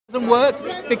Doesn't work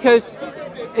because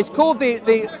it's called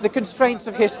the constraints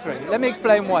of history. Let me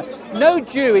explain why. No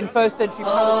Jew in first century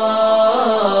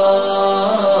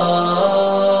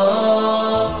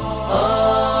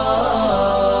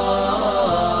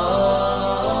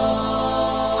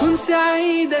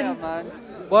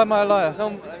Why am I a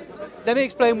liar? Let me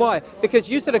explain why. Because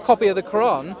you said a copy of the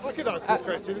Quran. I could answer this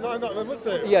question. I'm not a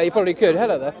Muslim. Yeah, you probably could.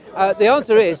 Hello there. The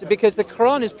answer is because the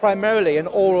Quran is primarily an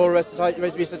oral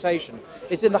recitation.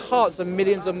 It's in the hearts of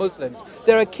millions of Muslims.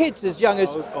 There are kids as young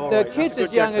as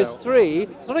three.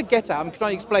 It's not a get-out. I'm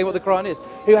trying to explain what the Quran is.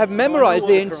 Who have memorised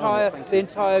the entire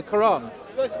Quran.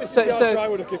 This is the answer I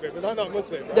would have given, but I'm not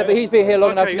Muslim. Right? Yeah, but he's been here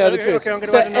long enough to know the truth. Okay,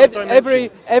 so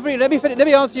let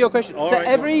me answer your question. All right,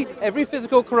 every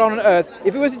physical Quran on earth,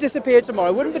 if it was to disappear tomorrow,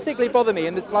 it wouldn't particularly bother me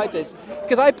in the slightest,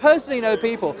 because I personally know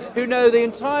people who know the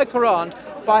entire Quran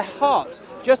by heart,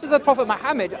 just as the Prophet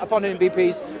Muhammad, upon whom be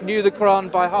peace, knew the Quran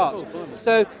by heart.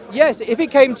 So yes, if it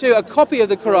came to a copy of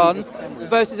the Quran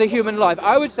versus a human life,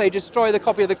 I would say destroy the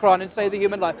copy of the Quran and save the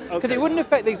human life, because it wouldn't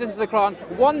affect the existence of the Quran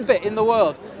one bit in the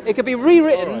world. It could be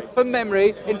rewritten from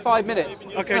memory in 5 minutes.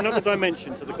 Okay, another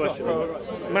dimension to the question.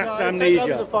 Mass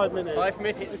amnesia. 5 minutes. 5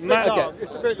 minutes.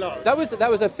 It's a bit long. That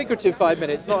was a figurative 5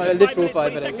 minutes, not a literal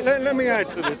 5 minutes. Let me add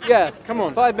to this. Yeah. Come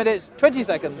on. 5 minutes, 20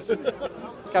 seconds.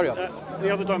 Carry on. The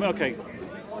other time, okay.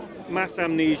 Mass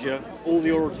amnesia, all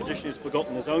the oral tradition is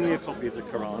forgotten. There's only a copy of the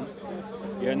Quran.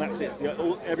 Yeah, and that's it.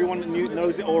 Everyone that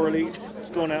knows it orally, it's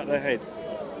gone out of their heads.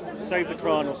 Save the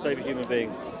Quran or save a human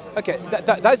being. Okay,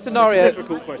 that scenario... It's a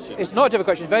difficult question. It's not a difficult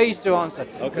question, very easy to answer.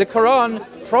 Okay. The Quran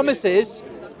promises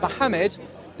Muhammad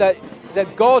that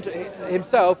God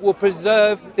himself will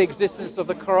preserve the existence of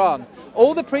the Quran.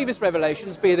 All the previous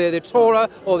revelations, be they the Torah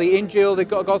or the Injil, the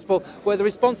Gospel, were the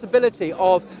responsibility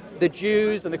of the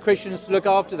Jews and the Christians to look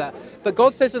after that. But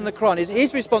God says in the Quran, it's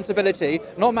his responsibility,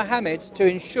 not Muhammad's, to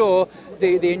ensure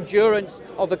the endurance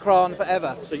of the Quran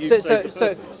forever.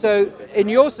 So in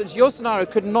your scenario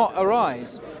could not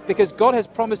arise, because God has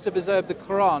promised to preserve the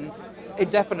Quran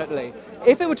indefinitely.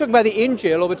 If it were talking about the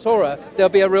Injil or the Torah, there'll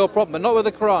be a real problem, but not with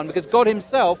the Quran, because God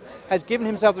himself has given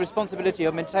himself the responsibility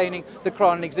of maintaining the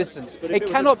Quran in existence. It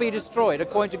cannot be destroyed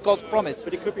according to God's promise.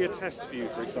 But it could be a test for you,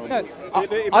 for example. No,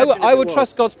 I would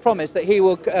trust God's promise that he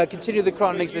will continue the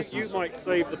Quran in existence. You might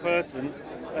save the person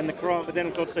and the Quran, but then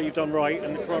God say you've done right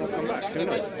and the Quran will come back. Who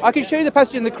knows? I can show you the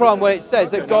passage in the Quran where it says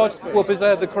that God will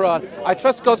preserve the Quran. I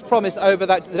trust God's promise over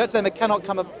that. It cannot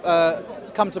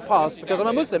come to pass, because I'm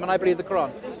a Muslim and I believe the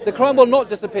Quran. The Quran will not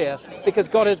disappear because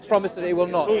God has promised that it will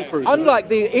not. Unlike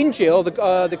the Injil,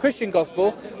 the Christian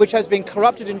Gospel, which has been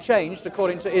corrupted and changed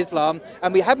according to Islam,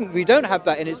 and we don't have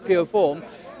that in its pure form.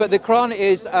 But the Quran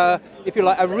is, if you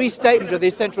like, a restatement of the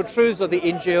essential truths of the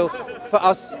Injil for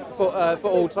us for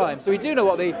all time. So we do know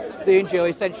what the Injil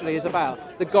essentially is about: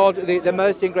 the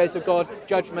mercy and grace of God,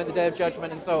 judgment, the day of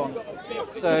judgment, and so on.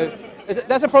 So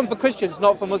that's a problem for Christians,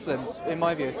 not for Muslims, in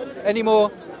my view. Any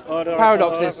more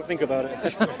paradoxes? I'll have to think about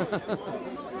it.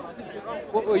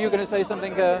 What were you going to say?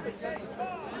 Something? There's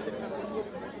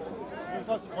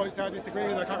lots of points I disagree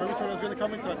with. I can't remember which one I was going to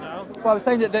comment on now. Well, I was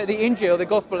saying that the Injil, the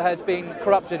Gospel, has been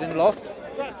corrupted and lost.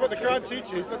 That's what the Quran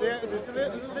teaches, but there's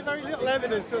very little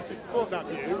evidence to support that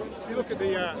view. If you look at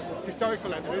the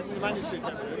historical evidence and the manuscript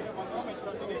evidence.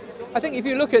 I think if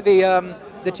you look at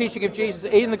the teaching of Jesus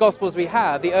in the Gospels we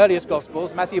have, the earliest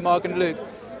Gospels, Matthew, Mark and Luke,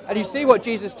 and you see what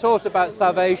Jesus taught about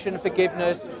salvation,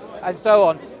 forgiveness and so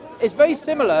on, it's very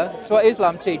similar to what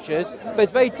Islam teaches, but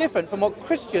it's very different from what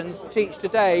Christians teach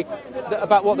today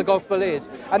about what the Gospel is.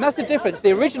 And that's the difference,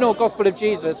 the original Gospel of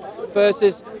Jesus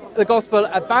versus the Gospel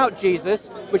about Jesus,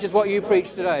 which is what you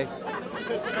preach today.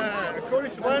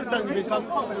 According to my understanding of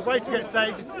Islam, the way to get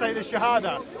saved is to say the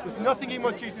Shahada. There's nothing in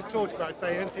what Jesus taught about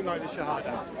saying anything like the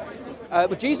Shahada.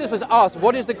 But Jesus was asked,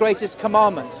 what is the greatest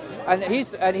commandment? And he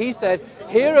said,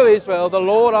 "Hear, O Israel, the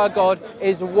Lord our God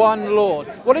is one Lord."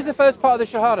 What is the first part of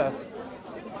the Shahada?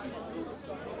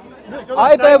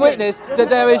 I bear witness that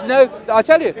there is no... I'll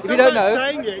tell you, if you don't know...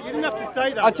 Saying it. You didn't have to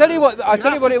say that. I'll tell you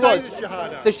what it was.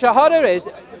 The Shahada is,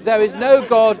 there is no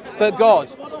God but God.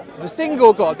 The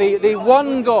single God, the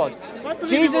one God.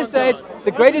 Jesus said,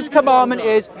 the greatest commandment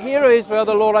is, "Hear, O Israel,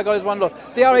 the Lord our God is one Lord."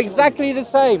 They are exactly the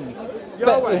same.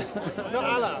 Yahweh, not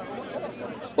Allah.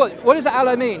 What does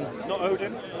Allah mean? Not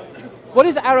Odin. What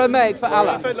is Aramaic for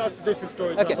Allah? I've heard lots of different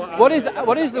stories. Okay. What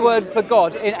is the word for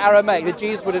God in Aramaic that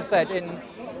Jesus would have said in?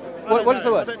 What is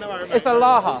the word? I don't know Aramaic. It's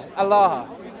Allah. Allah.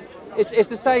 It's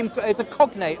the same. It's a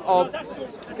cognate of.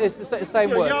 It's the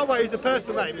same word. Yahweh is a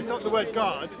personal name. It's not the word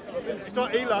God. It's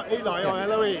not Eli or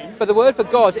Elohim. But the word for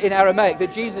God in Aramaic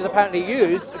that Jesus apparently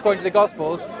used, according to the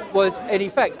Gospels, was in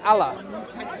effect Allah.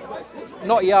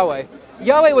 not Yahweh.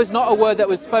 Yahweh was not a word that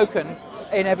was spoken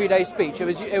in everyday speech.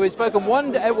 It was spoken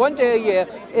one day a year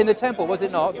in the temple, was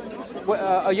it not?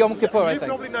 A Yom Kippur, I You think.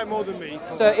 probably know more than me.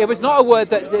 So it was not a word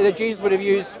that Jesus would have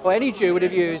used, or any Jew would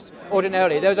have used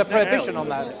ordinarily. There was a prohibition on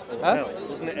that. Huh?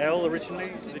 Wasn't it El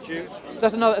originally for the Jews?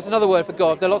 That's another word for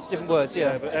God. There are lots of different words,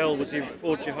 yeah. But El was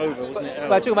for Jehovah, wasn't it? El?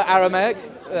 But I'm talking about Aramaic,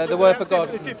 the word for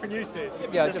God. Different uses.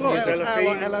 Yeah, different uses.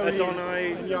 Elohim, Elohim,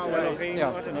 Adonai, Yahweh. Elohim, Yeah.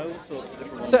 I don't know, all sorts of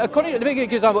different ones. So let me give you an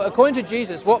example. According to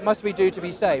Jesus, what must we do to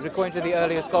be saved? According to the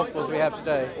earliest Gospels we have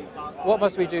today, what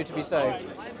must we do to be saved?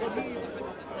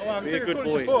 Be a good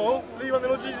according boy. to Paul, believe on the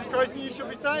Lord Jesus Christ and you shall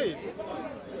be saved.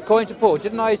 According to Paul,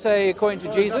 didn't I say according to Or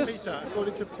is that Jesus? Peter?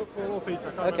 According to Paul or Peter,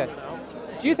 I can't Okay. remember now.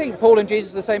 Do you think Paul and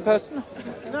Jesus are the same person?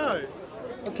 No.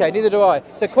 Okay, neither do I.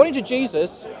 So according to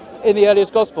Jesus, in the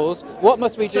earliest Gospels, what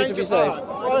must we do to Change be of saved?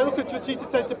 heart. When I look at what Jesus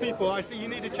said to people, I see you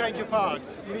need a change of heart.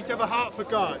 You need to have a heart for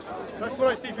God. That's what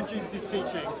I see from Jesus'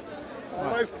 teaching.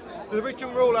 Both the rich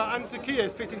young ruler and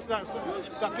Zacchaeus fit into that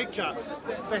picture.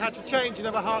 They had to change and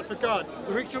have a heart for God.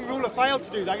 The rich young ruler failed to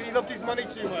do that because he loved his money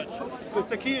too much. But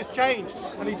Zacchaeus changed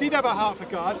and he did have a heart for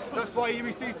God. That's why he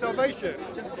received salvation.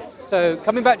 So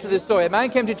coming back to the story, a man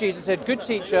came to Jesus and said, "Good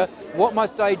teacher, what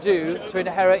must I do to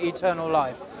inherit eternal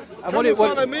life?" And Come and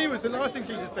follow me was the last thing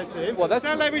Jesus said to him. Well, that's-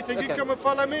 Sell everything okay. and come and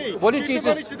follow me. What did Give the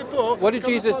money Jesus? to the poor. What did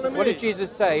come and Jesus? follow me. What did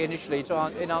Jesus say initially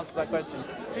in answer to that question?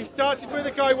 He started where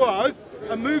the guy was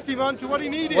and moved him on to what he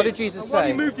needed. What did Jesus and what say?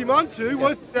 he moved him on to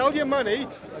was sell your money,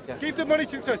 Okay. give the money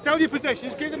to, sell your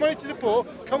possessions, give the money to the poor,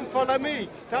 come follow me.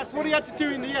 That's what he had to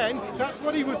do in the end. That's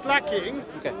what he was lacking.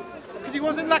 Okay. Because he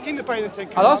wasn't lacking to pay the Ten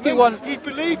I'll ask you Commandments. one- He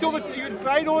believed all the. He had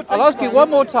paid all the Ten I'll ask you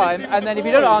one more Commandments time, since he was and then a if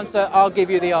you don't boy. answer, I'll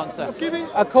give you the answer. I'm giving-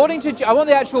 According to, I want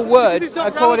the actual Because words. it's not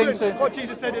According relevant to. what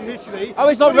Jesus said initially. Oh,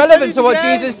 it's not what he said relevant in to what the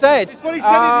end. Jesus said. It's what he said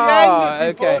in the end that's okay.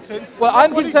 important. Well, That's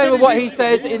I'm what he concerned said with what he initially.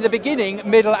 says in the beginning,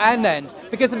 middle, and end,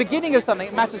 because the beginning of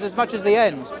something matters as much as the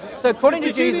end. So according The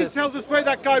to beginning Jesus. tells us where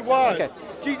that guy was. Okay.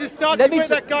 Jesus started Let me where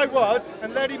t- that guy was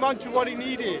and led him on to what he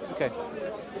needed. Okay.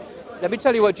 Let me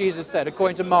tell you what Jesus said,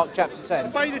 according to Mark chapter 10.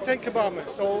 Obey the Ten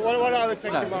Commandments, or what are the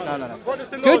Ten No, Commandments? no. What does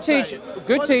the law Good say? teacher. What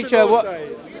Good does the teacher. law What? say?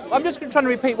 I'm just trying to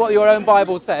repeat what your own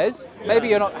Bible says. Maybe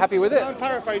you're not happy with it. I'm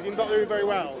paraphrasing, not doing very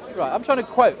well. Right, I'm trying to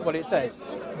quote what it says,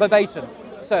 verbatim.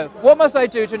 So, what must I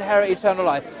do to inherit eternal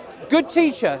life? Good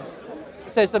teacher,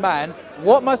 says the man,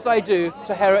 what must I do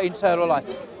to inherit eternal life?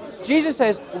 Jesus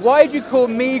says, why do you call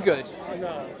me good?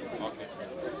 No.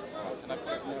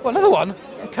 Well, another one.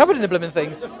 I'm covered in the blooming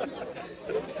things.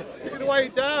 You're going to weigh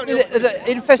it down. There's an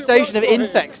infestation of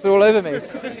insects all over me.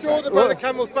 The straw that broke the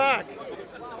camel's back.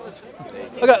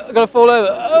 I've got to fall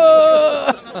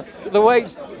over. The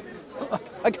weight.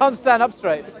 I can't stand up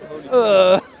straight.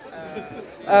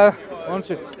 One,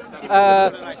 two.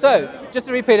 So, just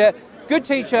to repeat it. Good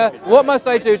teacher, what must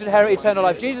I do to inherit eternal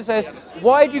life? Jesus says,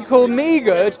 why do you call me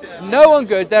good? No one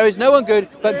good. There is no one good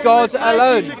but God Making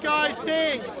alone. the guy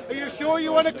think. Are you sure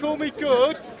you want to call me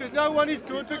good? Because no one is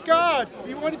good but God.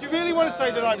 You really want to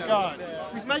say that I'm God?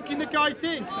 He's making the guy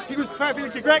think. He was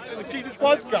perfectly correct that Jesus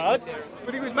was God,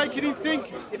 but he was making him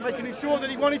think, making him sure that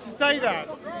he wanted to say that.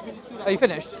 Are you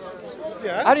finished? I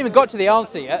Yeah. haven't even got to the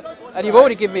answer yet, and you've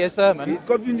already given me a sermon. He's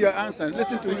giving you an answer.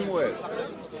 Listen to him well.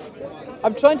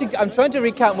 I'm trying to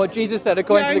recount what Jesus said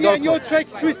according to the and you're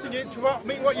gospel. twisting it to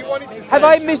mean what you wanted to say. Have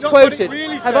I not what it misquoted?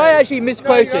 really Have said. I actually No,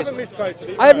 misquoted? you haven't misquoted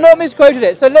it. I have no. not misquoted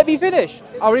it, so let me finish.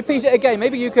 I'll repeat it again.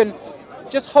 Maybe you can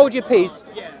just hold your peace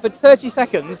for 30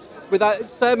 seconds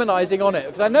without sermonizing on it,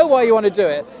 because I know why you want to do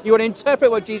it. You want to interpret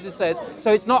what Jesus says,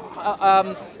 so it's not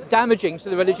damaging to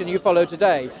the religion you follow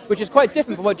today, which is quite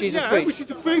different from what Jesus Yeah, preached. which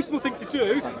is a reasonable thing to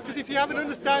do, because if you have an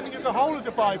understanding of the whole of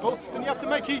the Bible, then you have to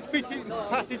make each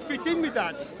passage fit in with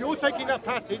that. You're taking that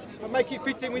passage and make it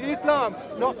fit in with Islam,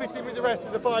 not fit in with the rest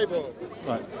of the Bible.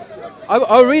 Right.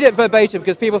 I'll read it verbatim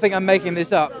because people think I'm making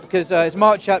this up, because it's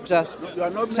Mark chapter You are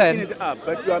not 10. making it up,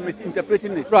 but you are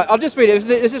misinterpreting it. Right, I'll just read it.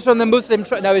 This is from the Muslim.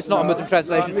 No, it's not a Muslim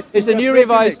translation. no, It's a New misinterpreting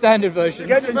Revised it. Standard Version.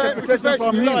 Get the Which interpretation version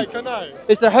from you him. like, I know.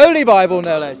 It's the Holy Bible,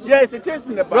 no less. Yes, it is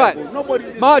in the Bible. Right. Nobody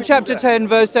is Mark disputing chapter that. 10,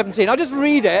 verse 17. I'll just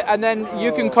read it, and then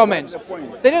you can comment. that's the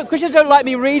point. Christians don't like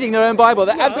me reading their own Bible.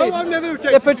 They're I've never absolutely. objected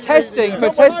They're to you protesting, reading it.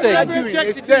 I've protesting. never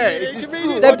Objected It's to there. you. It You is can read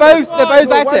true. it. They're both No, at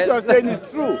what it. you are saying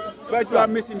is true, but you are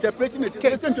misinterpreting it.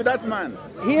 Listen to that man.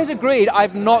 He has agreed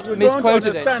I've not You don't misquoted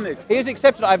understand it. it. He has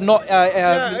accepted I've not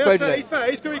Yeah, misquoted he's it. fair.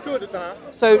 He's very good at that.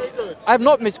 So I've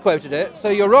not misquoted it. So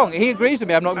you're wrong. He agrees with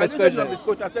me. I've not I misquoted didn't it.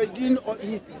 misquote. I said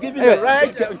he's giving Anyway. the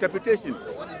right interpretation.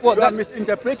 What, You are that-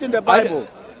 misinterpreting the I- Bible.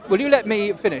 Will you let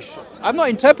me finish? I've not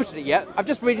interpreted it yet. I'm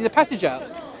just reading the passage out.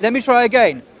 Let me try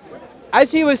again.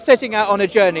 As he was setting out on a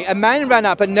journey, a man ran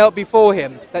up and knelt before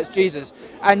him, that's Jesus,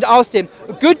 and asked him,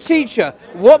 "Good teacher,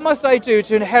 what must I do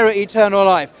to inherit eternal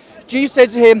life?" Jesus said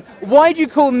to him, "Why do you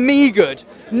call me good?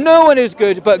 No one is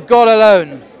good but God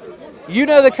alone. You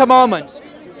know the commandments.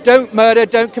 Don't murder,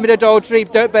 don't commit adultery,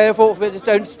 don't bear false witness,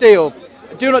 don't steal.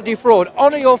 Do not defraud.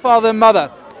 Honor your father and mother."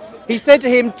 He said to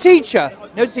him, "Teacher,"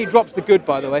 notice he drops the good,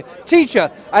 by the way,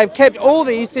 "Teacher, I have kept all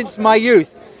these since my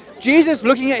youth." Jesus,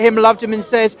 looking at him, loved him and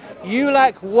says, "You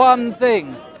lack one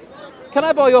thing." Can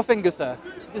I borrow your finger, sir?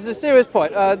 This is a serious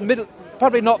point. Middle,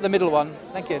 probably not the middle one.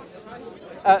 Thank you.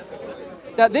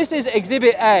 Now, this is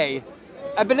Exhibit A.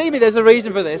 And believe me, there's a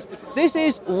reason for this. This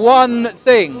is one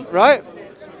thing, right?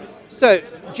 So,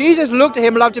 Jesus looked at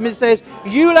him, loved him and says,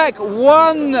 "You lack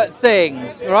one thing,"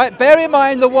 right? Bear in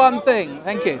mind the one thing.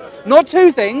 Thank you. Not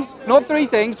two things, not three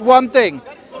things, one thing.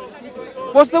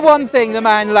 What's the one thing the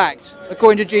man lacked,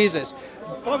 according to Jesus?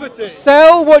 Poverty.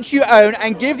 Sell what you own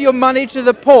and give your money to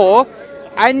the poor,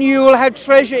 and you will have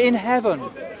treasure in heaven.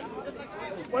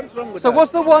 What's wrong with So that?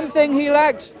 what's the one thing he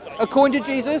lacked, according to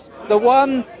Jesus? The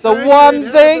one Treasure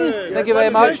thing. in heaven. Thank you very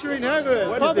much. Treasure in heaven.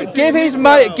 What is it? Poverty Give in his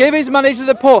Israel. money to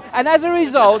the poor, and as a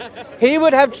result, he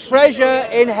would have treasure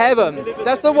in heaven.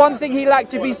 That's the one thing he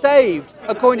lacked to be saved,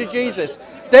 according to Jesus.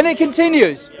 Then it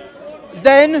continues.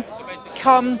 Then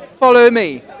come, follow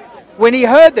me. When he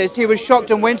heard this, he was shocked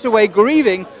and went away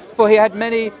grieving, for he had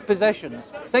many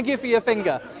possessions. Thank you for your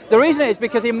finger. The reason is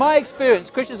because in my experience,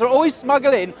 Christians are always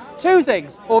smuggle in two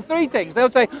things or three things. They'll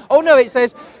say, "Oh no, it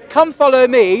says, come follow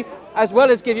me, as well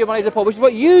as give your money to the poor," which is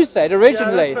what you said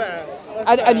originally. Yeah, that's fair.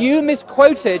 And you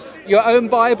misquoted your own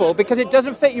Bible because it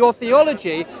doesn't fit your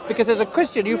theology, because as a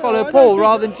Christian you follow Paul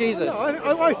rather than Jesus.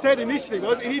 No, what I said initially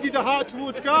was he needed a heart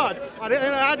towards God. I only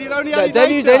No, added then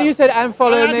later. you said, "And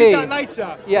follow I added me." that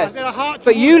later. Yes, I said a heart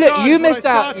but towards you God is what I missed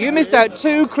out. started You missed with. out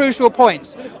two crucial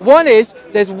points. One is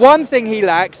there's one thing he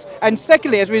lacks, and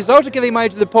secondly, as a result of giving money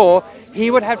to the poor, he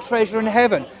would have treasure in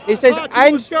heaven. It says, Heart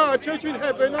 "And towards God, treasure in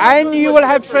heaven. and you will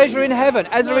have treasure in heaven,"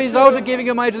 as a result of giving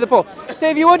your money to the poor. So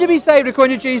if you want to be saved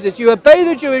according to Jesus, you obey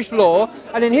the Jewish law,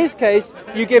 and in his case,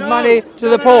 you give money to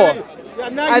the poor. Yeah,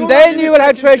 now And you're then adding you a will have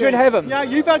second treasure in thing. heaven. Yeah,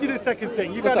 you've added a second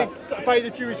thing. You've What's added obey the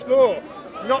Jewish law.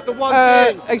 Not the one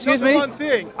thing. excuse Not me? The one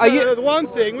thing. Are you- The one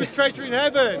thing was treasure in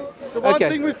heaven. The one Okay.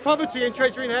 thing was poverty and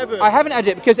treasure in heaven. I haven't added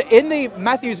it because in the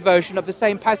Matthew's version of the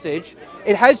same passage,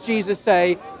 it has Jesus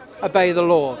say, "Obey the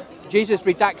law." Jesus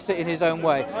redacts it in his own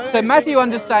way. So Matthew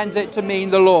understands it to mean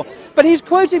the law. But he's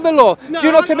quoting the law. No,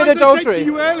 Do not commit as I said adultery. to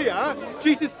you earlier,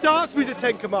 Jesus starts with the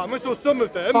Ten Commandments, or some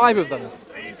of them. 5 of them.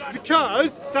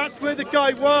 Because that's where the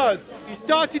guy was. He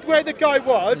started where the guy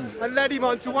was and led him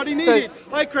on to what he needed.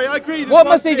 I agree. there's What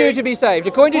one must he do thing. to be saved?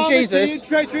 According to Poverty Jesus, and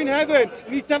treasure in heaven.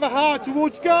 He needs to have a heart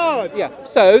towards God. yeah.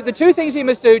 So the two things he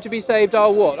must do to be saved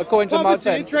are what? According to Mark Poverty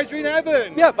 10. and treasure in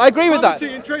heaven. Yeah, I agree with that.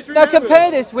 Poverty and treasure in Now heaven.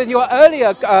 compare this with your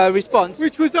earlier response.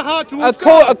 Which was the heart towards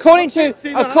God. According to Poverty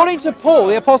and the heart towards Paul,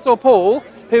 the God. Apostle Paul,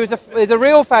 who is the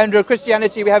real founder of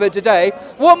Christianity we have it today,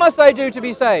 what must I do to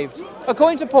be saved?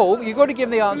 According to Paul, you've got to give him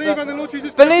the answer. Believe in the Lord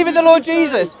Jesus. Believe in the Lord Christ,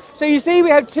 Jesus. So you see,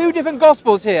 we have two different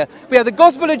gospels here. We have the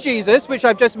gospel of Jesus, which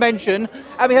I've just mentioned,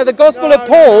 and we have the gospel of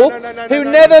Paul, who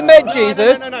never met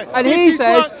Jesus, and This he is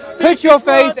says, what- put this your is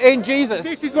what- faith in Jesus.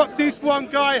 This is what this one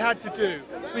guy had to do.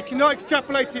 We cannot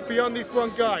extrapolate it beyond this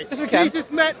one guy. Yes, we can.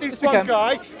 Jesus met this Yes, we one can.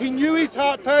 guy. He knew his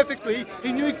heart perfectly.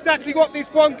 He knew exactly what this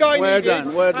one guy Well needed.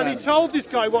 done, well and he done. told this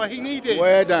guy what he needed.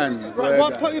 Well done. Right, Well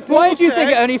what done. Paul Why do you said-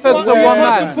 think it only focuses what on one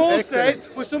Apostle man? Paul Excellent.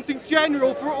 said was something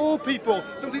general for all people,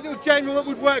 something that was general that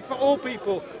would work for all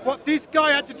people. What this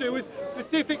guy had to do was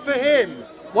specific for him,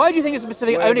 Why do you think it's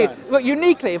specific Well only, done. well,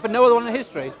 uniquely for no other one in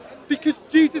history? because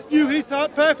Jesus knew his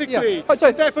heart perfectly. Yeah. But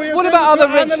so, Therefore, he was what able about to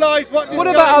other rich? analyse what this What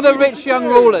guy about other needed rich to young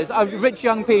do. rulers, rich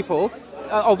young people,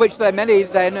 of which there are many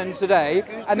then and today,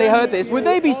 and they heard this? Would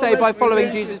they be saved by following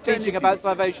Jesus' teaching about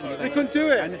salvation? You They think? couldn't do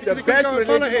it. And it's because the they couldn't best go and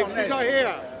follow religion him. on He's not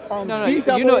here.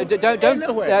 No, you know, don't.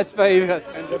 Anywhere. That's very. And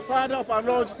the Father of our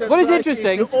Lord Jesus What is Christ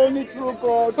interesting- is the only true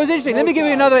God. What's interesting? Let me Most give you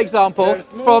High. another example There's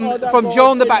no from other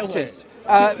John the God Baptist.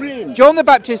 anywhere. Supreme. John the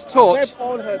Baptist taught, Above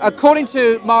all heaven. according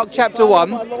to Mark chapter Father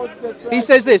of 1, our Lord Jesus he Christ.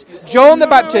 says this: John the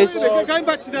No, no, Baptist. wait a minute. Going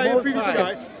back to the Most previous High.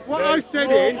 guy, what There's I said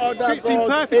no in other fits in God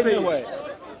perfectly anywhere.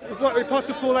 with what the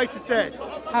Apostle Paul later said.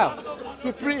 How?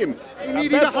 Supreme. He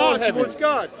needed a Above all heart towards heavens.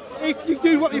 God. If you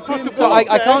do what the Apostle So Paul I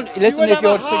says, can't listen you would if have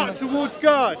you're a heart singing- towards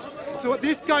God. So what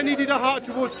this guy needed a heart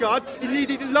towards God, he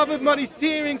needed a love of money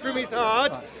searing from his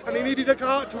heart, and he needed a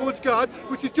heart towards God,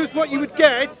 which is just what you would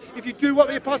get if you do what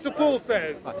the Apostle Paul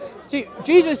says. See,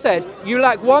 Jesus said, "You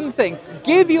lack one thing.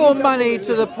 Give your money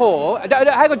to the poor."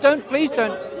 Hang on, please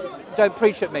don't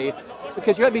preach at me,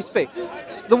 because you let me speak.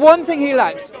 The one thing he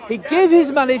lacks, he give his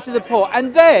money to the poor,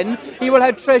 and then he will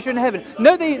have treasure in heaven.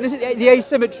 Note this is the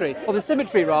asymmetry, or the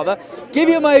symmetry rather. Give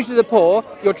your money to the poor,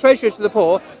 your treasure to the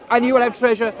poor, and you will have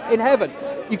treasure in heaven.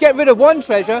 You get rid of one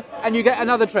treasure, and you get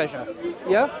another treasure.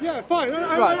 Yeah? Yeah, fine.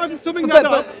 Right. I'm just summing that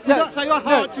up. No, That's saying a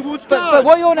heart towards God. But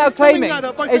what you're now I'm summing claiming that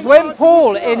up by is saying when heart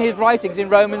Paul, towards in God. his writings, in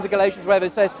Romans and Galatians, wherever,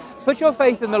 says, put your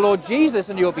faith in the Lord Jesus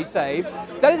and you'll be saved,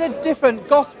 that is a different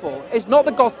gospel. It's not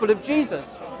the gospel of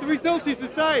Jesus. The result is the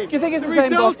same. Do you think it's the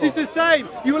same result gospel? is the same.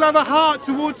 You will have a heart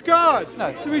towards God.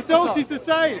 No, the result it's not. is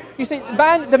the same. You see,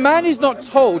 the man is not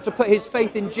told to put his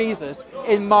faith in Jesus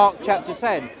in Mark chapter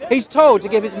 10. He's told to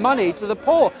give his money to the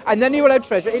poor, and then he will have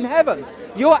treasure in heaven.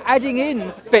 You're adding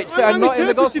in bits that are not in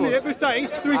the interpreting Gospels. it by saying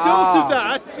the result of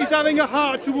that is having a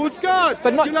heart towards God.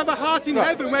 But not- You'll have a heart in Right.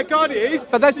 heaven where God is.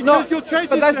 But that's because not. your treasure's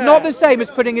But that's there. not the same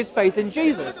as putting his faith in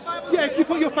Jesus. Yeah, if you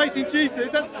put your faith in Jesus,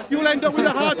 you will end up with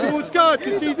a heart towards God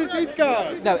because Jesus is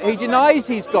God. No, he denies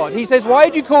he's God. He says, "Why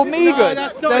do you call me No, good?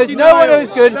 that's not There's a no one denial.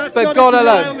 who's good That's but not God a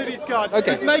denial alone." that he's God.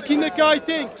 Okay. He's making the guy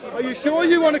think, are you sure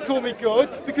you want to call me good?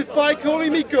 Because by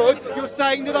calling me good, you're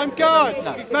saying that I'm God.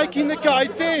 No. He's making the guy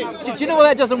think. Do you know why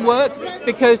that doesn't work?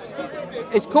 Because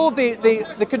it's called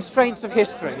the constraints of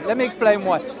history. Let me explain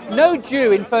why. No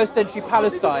Jew in first century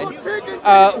Palestine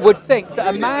would think that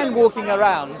a man walking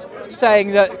around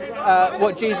saying that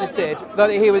what Jesus did, that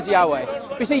he was Yahweh.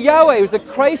 You see, Yahweh was the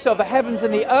creator of the heavens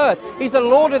and the earth. He's the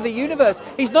Lord of the universe.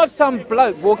 He's not some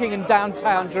bloke walking in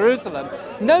downtown Jerusalem.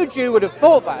 No Jew would have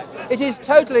thought that. It is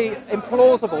totally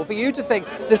implausible for you to think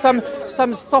there's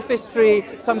some sophistry,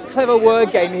 some clever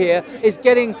word game here is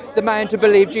getting the man to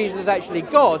believe Jesus is actually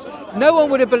God. No one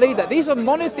would have believed that. These are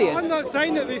monotheists. I'm not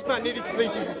saying that this man needed to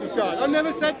believe Jesus was God. I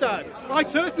never said that. I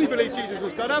personally believe Jesus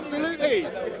was God, absolutely.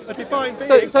 A divine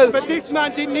being. But this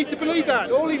man didn't need to believe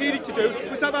that. All he needed to do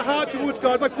was have a heart towards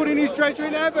God by putting his treasure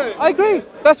in heaven. I agree.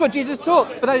 That's what Jesus taught.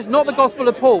 But that is not the Gospel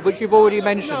of Paul, which you've already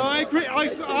mentioned. No, I agree. I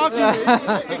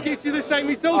argue it gives you the same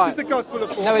result as the Gospel of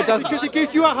Paul. No, it doesn't. Because it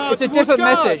gives you a heart It's a towards different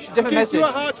God. message. Different it gives message. you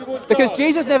a heart towards Because God.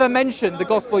 Jesus never mentioned the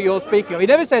gospel you're speaking of. He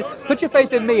never said, put your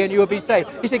faith in me and you will be saved.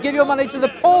 He said, give your money to the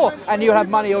poor and you'll have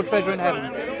money or treasure in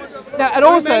heaven. Now, and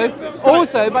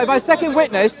also, my second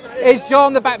witness is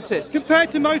John the Baptist. Compared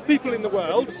to most people in the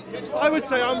world, I would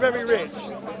say I'm very rich.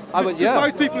 Yeah.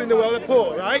 Most people in the world are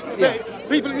poor, right? Yeah.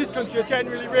 People in this country are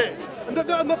generally rich.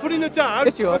 I'm not putting it down.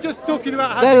 Yes, you are. I'm just talking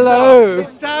about how They're things low. are.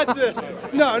 It's sad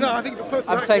that... No, I think the person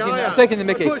I'm higher. taking the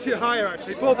mickey. I'm pushing it higher,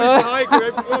 actually. Poor people are higher than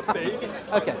everybody.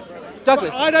 Okay.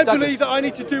 Douglas. I don't Douglas. believe that I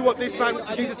need to do what this man,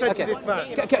 Jesus said to Okay. this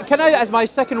man. Can I, as my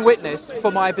second witness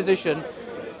for my position,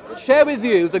 share with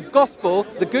you the gospel,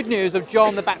 the good news of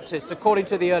John the Baptist, according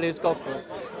to the earliest gospels?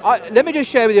 Let me just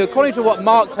share with you, according to what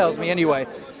Mark tells me anyway.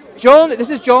 This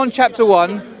is John chapter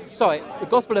 1, the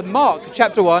Gospel of Mark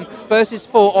chapter 1, verses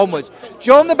 4 onwards.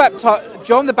 John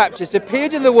the Baptist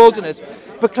appeared in the wilderness,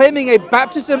 proclaiming a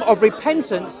baptism of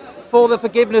repentance for the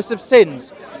forgiveness of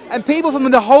sins. And people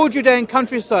from the whole Judean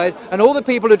countryside and all the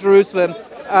people of Jerusalem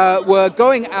were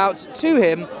going out to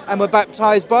him and were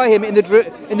baptized by him in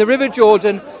the river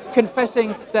Jordan,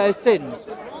 confessing their sins.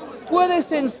 Were their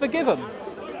sins forgiven?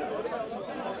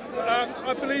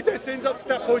 I believe their sins up to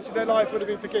that point in their life would have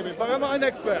been forgiven, but I'm not an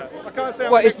expert. I can't say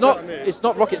I'm Well, an expert on this. it's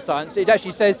not rocket science. It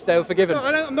actually says they were forgiven. No,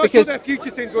 I'm not sure their future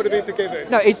sins would have been forgiven.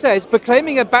 No, it says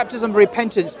proclaiming a baptism of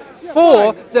repentance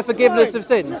for the forgiveness of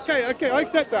sins. Okay, I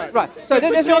accept that. Right. So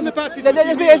But let's John the Baptist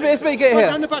let's make it here.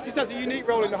 John the Baptist has a unique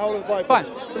role in the whole of the Bible. Fine.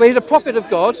 Well, he's a prophet of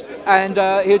God,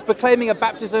 and he was proclaiming a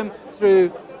baptism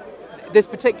through this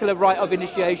particular rite of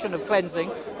initiation, of cleansing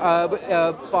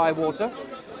by water.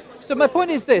 So my point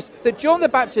is this, that John the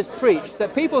Baptist preached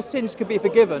that people's sins could be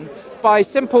forgiven by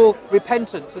simple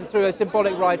repentance and through a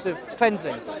symbolic rite of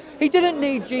cleansing. He didn't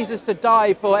need Jesus to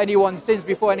die for anyone's sins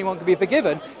before anyone could be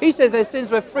forgiven. He said their sins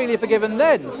were freely forgiven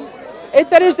then. If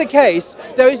that is the case,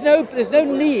 there's no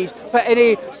need for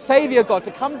any saviour God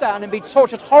to come down and be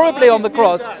tortured horribly on the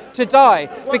cross to die,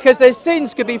 because their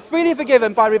sins could be freely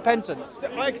forgiven by repentance.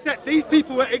 I accept these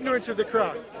people were ignorant of the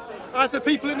cross. As the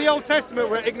people in the Old Testament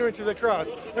were ignorant of the cross.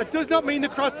 That does not mean the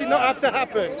cross did not have to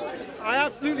happen. I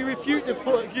absolutely refute the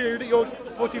view that you're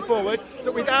putting forward,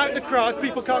 that without the cross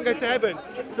people can't go to heaven.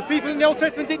 The people in the Old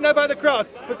Testament didn't know about the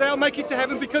cross, but they'll make it to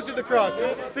heaven because of the cross.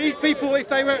 These people, if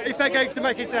they're going to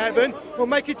make it to heaven, will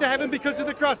make it to heaven because of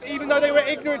the cross, even though they were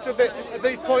ignorant of it at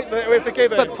this point that they were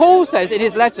forgiven. But Paul says in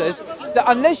his letters that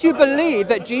unless you believe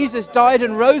that Jesus died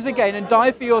and rose again and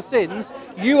died for your sins,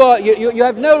 you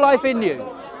have no life in you.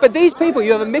 But these people,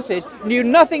 you have admitted, knew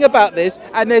nothing about this,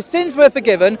 and their sins were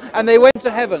forgiven, and they went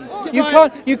to heaven. You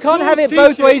can't have it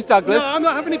both ways, Douglas. No, I'm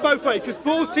not having it both ways, because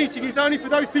Paul's teaching is only for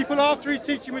those people after his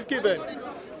teaching was given.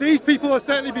 These people are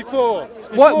certainly before.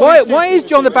 Why is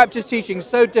John the Baptist's teaching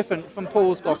so different from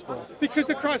Paul's gospel? Because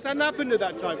the Christ hadn't happened at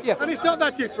that time. Yeah. And it's not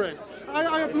that different.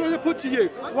 I want to put to you,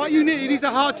 what you need is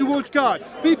a heart towards God.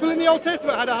 People in the Old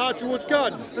Testament had a heart towards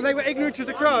God, and they were ignorant of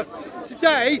the cross.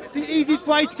 Today, the easiest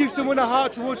way to give someone a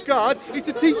heart towards God is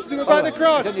to teach them about the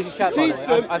cross. Don't need to shout, teach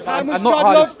them how much I'm not God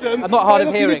hard loves of- them. I'm not hard by of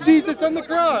looking at hearing. Jesus on the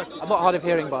cross. I'm not hard of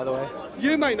hearing, by the way.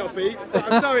 You may not be, but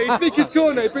I'm sorry. It's Speaker's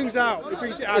Corner. It brings it out.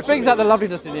 It brings out the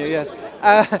loveliness in you, yes.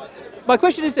 My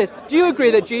question is this: do you agree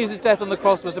that Jesus' death on the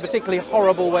cross was a particularly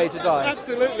horrible way to die?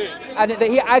 Absolutely. And that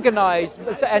he agonized,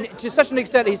 and to such an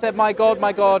extent he said, my God,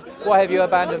 why have you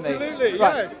abandoned me? Absolutely,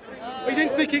 Right. yes. He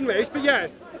didn't speak English, but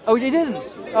yes. Oh, he didn't?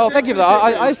 Oh, thank you for that.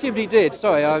 I assumed he did.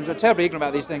 Sorry, I'm terribly ignorant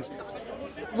about these things.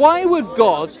 Why would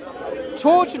God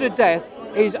torture to death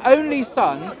his only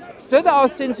son so that our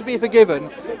sins would be forgiven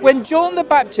when John the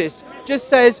Baptist just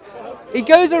says, he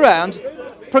goes around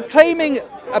proclaiming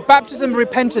a baptism of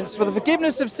repentance for the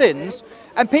forgiveness of sins,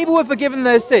 and people were forgiven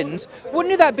their sins?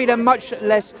 Wouldn't that be a much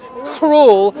less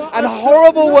cruel and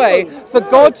horrible way for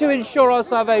God to ensure our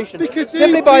salvation? Because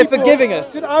simply these by people forgiving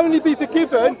us. could only be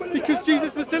forgiven because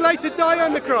Jesus was delayed to die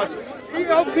on the cross.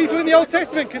 People in the Old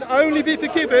Testament can only be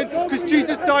forgiven because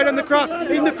Jesus died on the cross.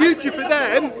 In the future, for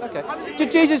them, Okay. Did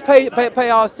Jesus pay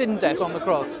our sin debt on the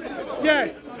cross?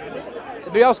 yes.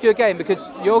 Let me ask you again, because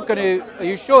you're going to. Are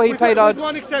you sure he paid our? With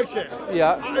one exception.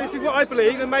 Yeah. This is what I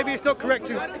believe, and maybe it's not correct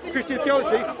to Christian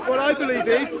theology. What I believe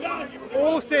is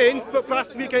all sins but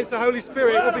blasphemy against the Holy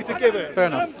Spirit will be forgiven. Fair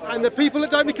enough. And the people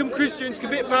that don't become Christians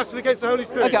commit blasphemy against the Holy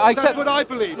Spirit. Okay, I accept. That's what I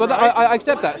believe. Well, right? I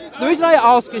accept that. The reason I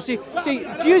ask is, see,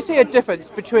 do you see a difference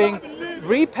between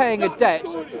repaying a debt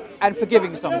and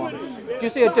forgiving someone? Do you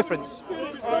see a difference?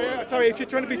 Oh, yeah, sorry, if you're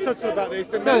trying to be subtle about this,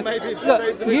 then No, maybe...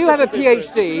 look, you have a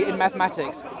PhD in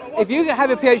mathematics. If you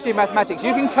have a PhD in mathematics,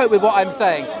 you can cope with what I'm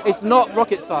saying. It's not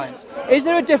rocket science. Is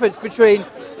there a difference between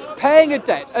paying a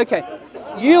debt? Okay,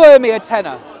 you owe me a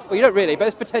tenner. Well, you don't really, but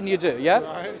let's pretend you do,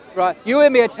 yeah? Right. You owe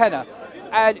me a tenner,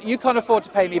 and you can't afford to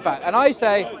pay me back. And I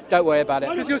say, don't worry about it.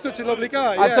 Because you're such a lovely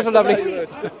guy. I'm such a lovely...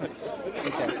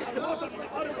 Okay.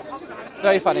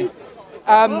 Very funny.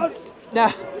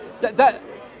 Now,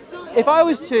 if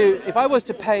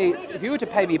you were to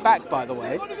pay me back, by the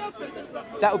way,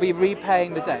 that would be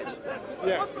repaying the debt.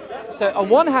 Yes. So on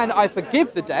one hand, I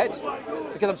forgive the debt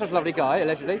because I'm such a lovely guy,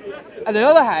 allegedly, and on the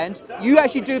other hand, you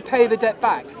actually do pay the debt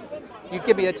back. You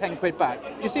give me a 10 quid back.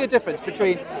 Do you see a difference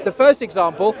between the first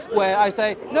example, where I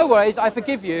say, no worries, I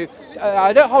forgive you,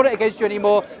 I don't hold it against you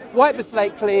anymore, wipe the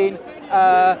slate clean,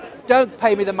 don't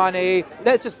pay me the money,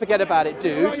 let's just forget about it,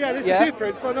 dude. Well, yeah, there's a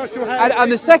difference, but I'm not sure how...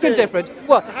 And the second difference,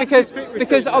 well,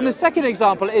 because on the second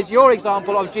example is your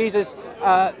example of Jesus,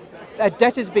 a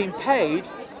debt is being paid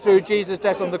through Jesus'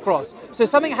 death on the cross. So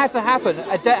something had to happen,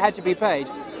 a debt had to be paid.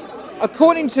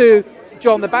 According to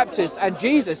John the Baptist and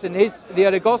Jesus in the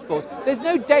early Gospels, there's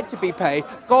no debt to be paid.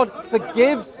 God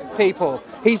forgives people.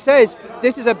 He says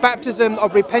this is a baptism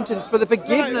of repentance for the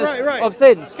forgiveness of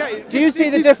sins. Okay, Do you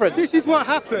see the difference? This is what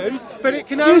happens, but it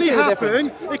can only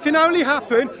happen. It can only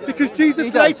happen because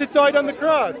Jesus later died on the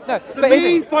cross. No, the but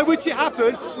means by which it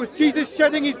happened was Jesus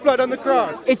shedding his blood on the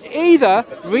cross. It's either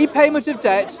repayment of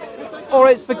debt or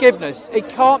it's forgiveness. It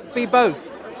can't be both.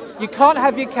 You can't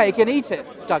have your cake and eat it,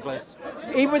 Douglas.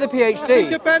 Even with a PhD. I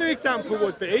think a better example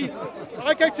would be,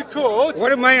 I go to court.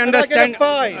 What my understanding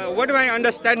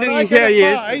here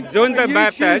is John the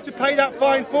Baptist. You choose to pay that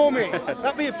fine for me.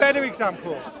 That'd be a better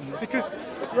example, because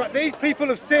these people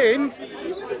have sinned.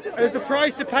 There's a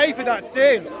price to pay for that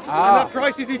sin, and that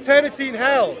price is eternity in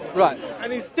hell. Right.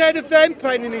 And instead of them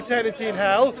paying an eternity in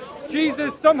hell,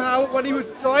 Jesus somehow, when he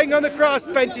was dying on the cross,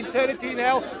 spent eternity in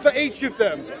hell for each of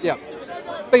them. Yeah.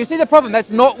 But you see the problem,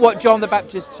 that's not what John the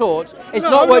Baptist taught. It's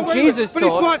not what Jesus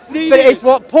taught, but it's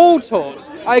what Paul taught.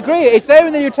 I agree, it's there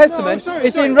in the New Testament,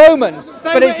 it's in Romans,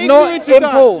 but it's not in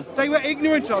Paul. They were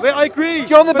ignorant of it, I agree.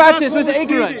 John the Baptist was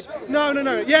ignorant. No.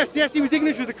 Yes, he was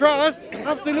ignorant of the cross.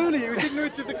 Absolutely, he was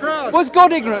ignorant of the cross. Was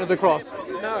God ignorant of the cross?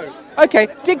 No. Okay,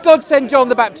 did God send John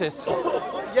the Baptist?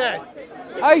 Yes.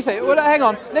 I say, well, hang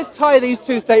on, let's tie these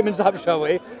two statements up, shall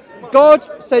we? God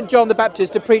sent John the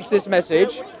Baptist to preach this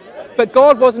message, but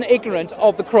God wasn't ignorant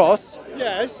of the cross.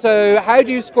 Yes. So how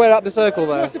do you square up the circle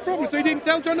there? What's the problem? So he didn't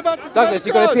tell John the Baptist Douglas,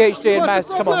 you've got a PhD in maths,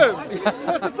 come on.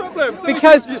 What's the problem? So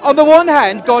Because on the one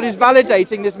hand, God is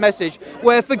validating this message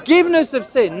where forgiveness of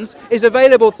sins is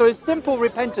available through a simple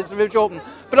repentance and Jordan.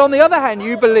 But on the other hand,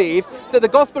 you believe that the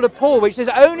Gospel of Paul, which says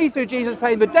only through Jesus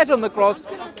paying the debt on the cross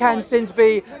can sins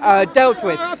be dealt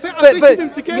with.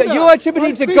 But you are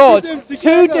attributing to God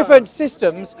two different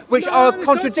systems which are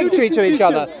contradictory to each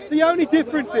other. The only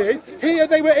difference is, here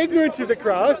they were ignorant of the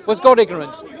cross. Was God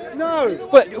ignorant? No.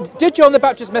 But did John the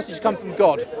Baptist's message come from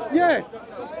God? Yes.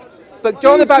 But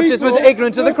John the Baptist was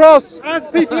ignorant of the cross. As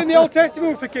people in the Old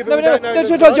Testament were forgiven.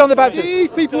 No, John the Baptist. These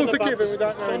people were forgiven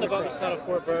without knowing John the Baptist not a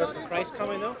forebearer for Christ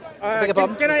coming though?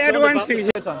 Can I add one thing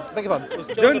here? Beg your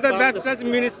pardon. John the Baptist's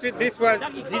ministry, this was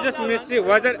Jesus' ministry,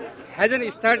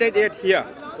 hasn't started yet here.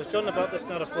 Was John the Baptist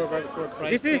not a forebearer before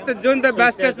Christ? This is the John the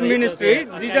Baptist ministry.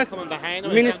 Jesus'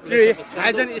 ministry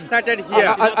hasn't started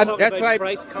here. That's why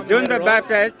John the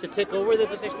Baptist to take over the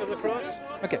position of the cross.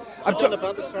 Okay. So John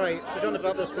the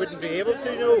Baptist wouldn't be able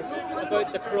to know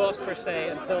about the cross per se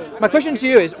until. My question to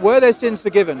you is: were their sins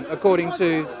forgiven according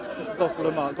to the Gospel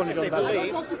of Mark? According to John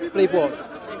the Baptist? Believe what?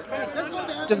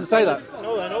 It doesn't say that.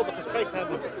 No, I know, because Christ had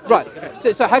them. Right.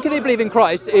 So how can they believe in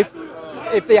Christ if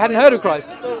they hadn't heard of Christ?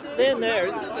 Well, then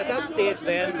at that stage,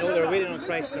 then no, they're waiting on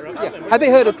Christ. Had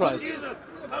they heard of Christ?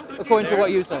 According to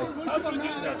what you say?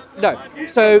 No.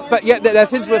 So, but yet their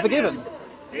sins were forgiven.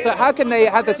 So how can they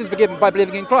have their sins forgiven by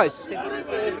believing in Christ?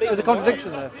 There's a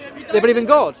contradiction there. They believe in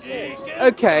God.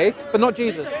 Okay, but not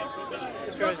Jesus.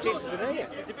 Jesus been there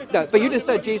yet? No, but you just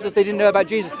said Jesus, they didn't know about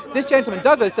Jesus. This gentleman,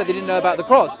 Douglas, said they didn't know about the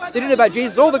cross. They didn't know about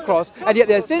Jesus or the cross, and yet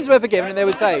their sins were forgiven and they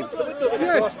were saved.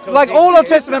 Yes. Like all Old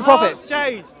Testament prophets.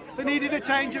 Changed. They needed a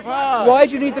change of heart. Why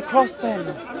do you need the cross then?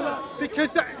 Because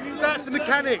that's the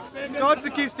mechanics. God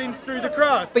forgives sins through the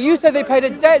cross. But you said they paid a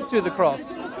debt through the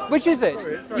cross. Which is it?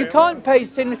 You can't pay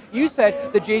sin. You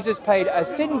said that Jesus paid a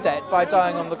sin debt by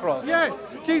dying on the cross. Yes.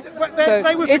 Jesus, So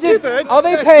they were is it- forgiven. are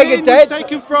they their paying a sin debt? was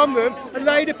taken from them and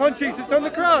laid upon Jesus on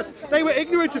the cross. They were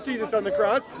ignorant of Jesus on the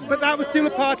cross, but that was still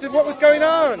a part of what was going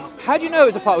on. How do you know it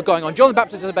was a part of going on? John the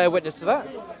Baptist doesn't bear witness to that.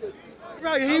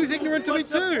 Right, he was ignorant of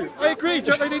it too. I agree,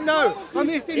 they didn't know. In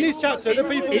this chapter, the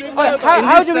people didn't know.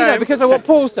 How do we know? Because of what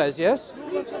Paul says, yes?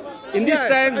 in this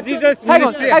time Jesus' Hang on,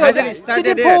 ministry hang on. hasn't started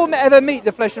Did yet. Paul ever meet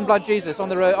the flesh and blood Jesus on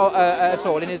the road at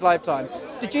all in his lifetime?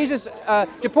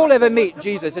 Did Paul ever meet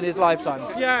Jesus in his lifetime?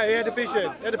 Yeah, he had a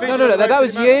vision. No. That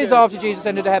was years after Jesus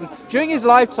entered heaven. During his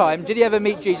lifetime, did he ever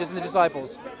meet Jesus and the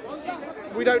disciples?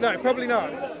 We don't know. Probably not.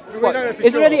 What?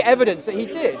 Is there any evidence that he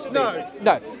did? No.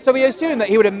 No. So we assume that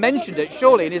he would have mentioned it,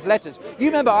 surely, in his letters. You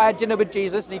remember I had dinner with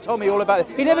Jesus and he told me all about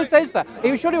it. He never says that.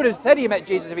 He surely would have said he met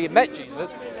Jesus if he had met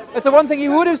Jesus. That's the one thing he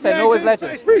would have said in all his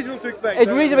letters. It's reasonable to expect. It's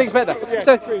reasonable to expect that.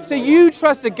 Yeah, so you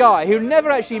trust a guy who never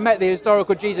actually met the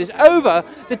historical Jesus over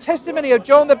the testimony of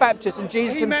John the Baptist and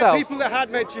Jesus He himself. met people that had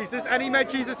met Jesus, and he met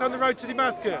Jesus on the road to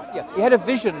Damascus. Yeah, he had a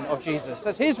vision of Jesus.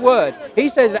 That's his word. He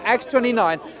says in Acts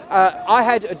 29, I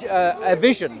had a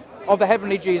vision of the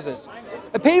heavenly Jesus.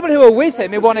 The people who were with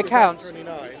him in one account,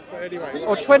 29, but anyway.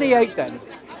 or 28 then.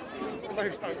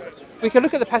 We can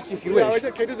look at the passage if you No, wish.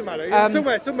 okay, it doesn't matter.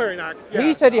 Somewhere in Acts. Yeah.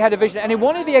 He said he had a vision, and in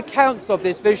one of the accounts of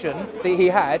this vision that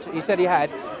he said he had,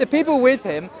 the people with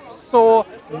him saw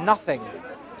nothing.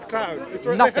 Cloud.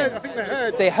 Nothing. I think they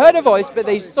heard. They heard a voice, but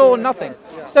they saw nothing.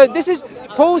 So this is,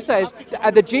 Paul says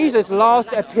that Jesus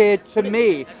last appeared to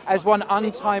me as one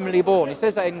untimely born. He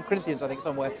says that in Corinthians, I think,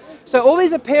 somewhere. So all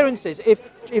these appearances,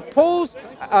 if Paul's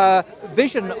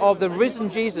vision of the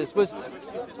risen Jesus was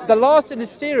the last in a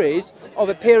series of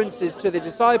appearances to the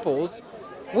disciples,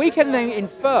 we can then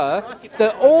infer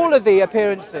that all of the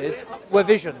appearances were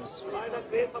visions,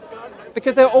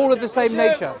 because they're all of the same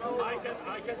nature.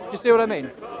 Do you see what I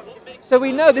mean? So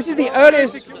we know this is the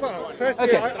earliest. Firstly,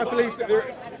 Okay. I believe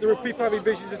that there were people having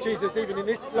visions of Jesus even in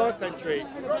this last century,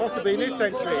 possibly in this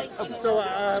century. So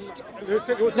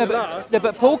it wasn't the last. No,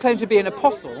 but Paul claimed to be an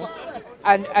apostle,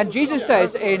 and Jesus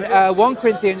says in 1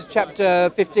 Corinthians chapter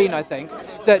 15, I think,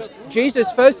 that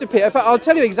Jesus first appeared. In fact, I'll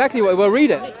tell you exactly what we'll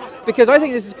read it, because I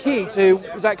think this is key to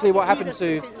exactly what happened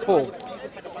to Paul.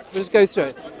 We'll just go through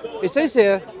it. It says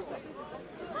here,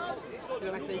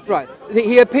 right,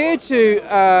 he appeared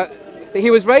to. He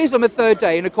was raised on the third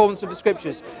day in accordance with the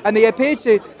scriptures, and he appeared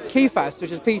to Cephas,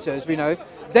 which is Peter, as we know,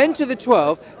 then to the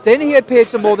 12, then he appeared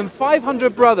to more than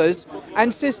 500 brothers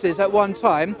and sisters at one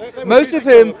time, most of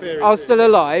whom are still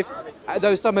alive,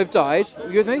 though some have died.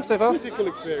 You with me so far? Physical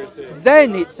experiences.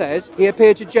 Then, it says, he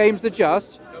appeared to James the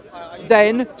Just,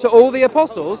 then to all the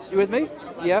apostles. You with me?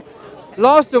 Yeah.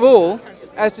 Last of all,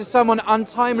 as to someone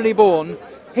untimely born,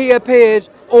 he appeared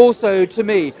also to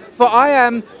me. For I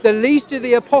am the least of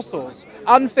the apostles,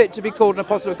 unfit to be called an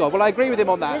apostle of God. Well, I agree with him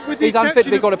on that. He's unfit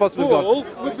to be called an apostle of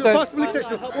God. With the possible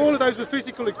exception of all of those were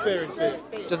physical experiences.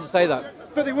 Doesn't say that.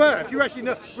 But they were. If you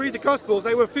actually read the Gospels,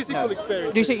 they were physical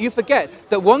experiences. You see, you forget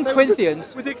that 1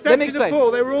 Corinthians. With the exception of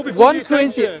Paul, they were all before 1 the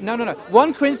Corinthians. ascension. No.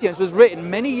 1 Corinthians was written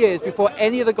many years before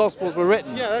any of the Gospels were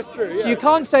written. Yeah, that's true. So you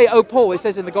can't say, oh, Paul, it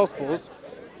says in the Gospels,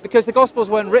 because the Gospels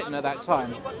weren't written at that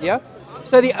time. Yeah.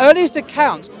 So the earliest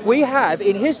account we have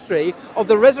in history of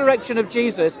the resurrection of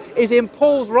Jesus is in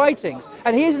Paul's writings.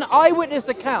 And here's an eyewitness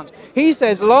account. He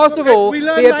says, last of all, he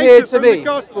appeared to me. The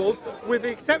Gospels, with the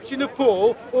exception of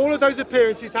Paul, all of those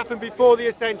appearances happened before the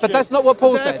ascension. But that's not what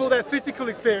Paul says. Therefore, they're physical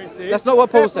experiences. That's not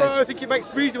what Paul says. I think it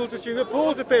makes reasonable to assume that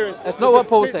Paul's appearance. That's not what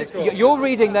Paul says. You're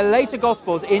reading the later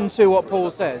Gospels into what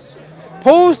Paul says.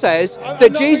 Paul says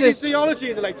that Jesus. I'm not reading theology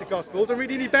in the later Gospels. I'm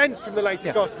reading events from the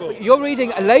later Gospels. You're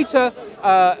reading later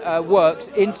works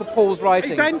into Paul's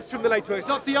writing. Events from the later works,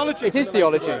 not theology. It is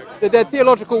theology. They're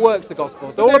theological works, the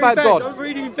Gospels. They're all about God. I'm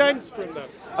reading events from them.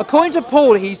 According to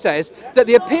Paul, he says that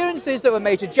the appearances that were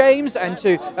made to James and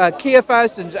to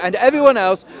Caiaphas and everyone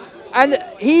else, and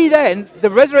he then, the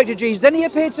resurrected Jesus, then he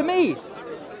appeared to me.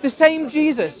 The same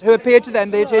Jesus who appeared to them,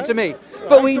 they appeared to me.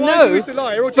 But we know,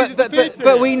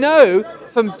 but we know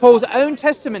from Paul's own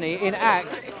testimony in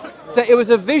Acts that it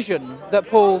was a vision that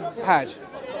Paul had.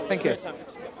 Thank you.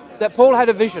 That Paul had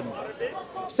a vision.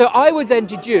 So I would then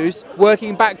deduce,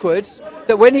 working backwards,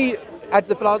 that when he had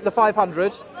the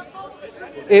 500,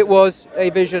 it was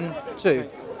a vision too.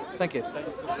 Thank you.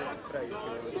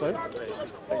 Sorry?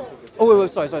 Oh,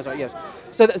 sorry, yes.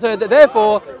 So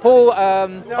therefore, Paul.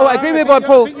 I agree with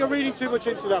Paul. I think you're reading too much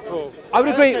into that, Paul. I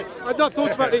would agree. I've not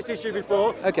thought about this issue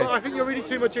before. Okay. But I think you're reading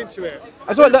too much into it.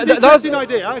 It's an interesting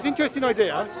idea. It's an interesting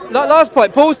idea. Last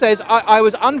point. Paul says, I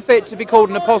was unfit to be called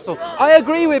an apostle. I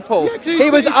agree with Paul. He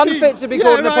was unfit to be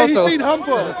called an apostle. He's been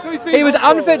humble. He was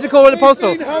unfit to call an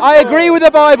apostle. I agree with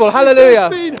the Bible. Hallelujah.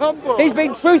 He's been humble. He's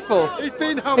been truthful. He's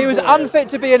been humble. He was unfit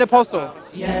to be an apostle.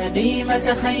 يا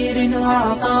ديمة خير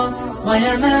وعطاء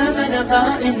ويمام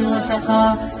نقاء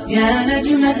وسخاء يا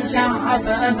نجما شع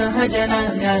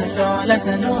فأبهجنا يا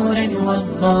شعلة نور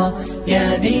وضاء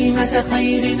يا ديمة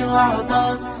خير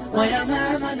وعطاء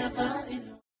ويمام نقاء